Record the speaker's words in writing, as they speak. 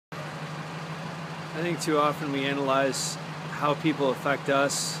I think too often we analyze how people affect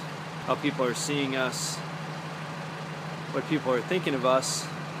us, how people are seeing us, what people are thinking of us.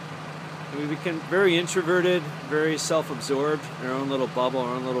 And we become very introverted, very self-absorbed in our own little bubble,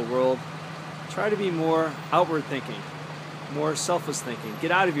 our own little world. Try to be more outward thinking, more selfless thinking.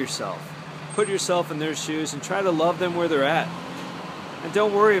 Get out of yourself. Put yourself in their shoes and try to love them where they're at. And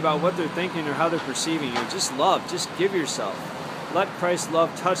don't worry about what they're thinking or how they're perceiving you. Just love. Just give yourself. Let Christ's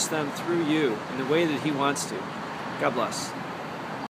love touch them through you in the way that He wants to. God bless.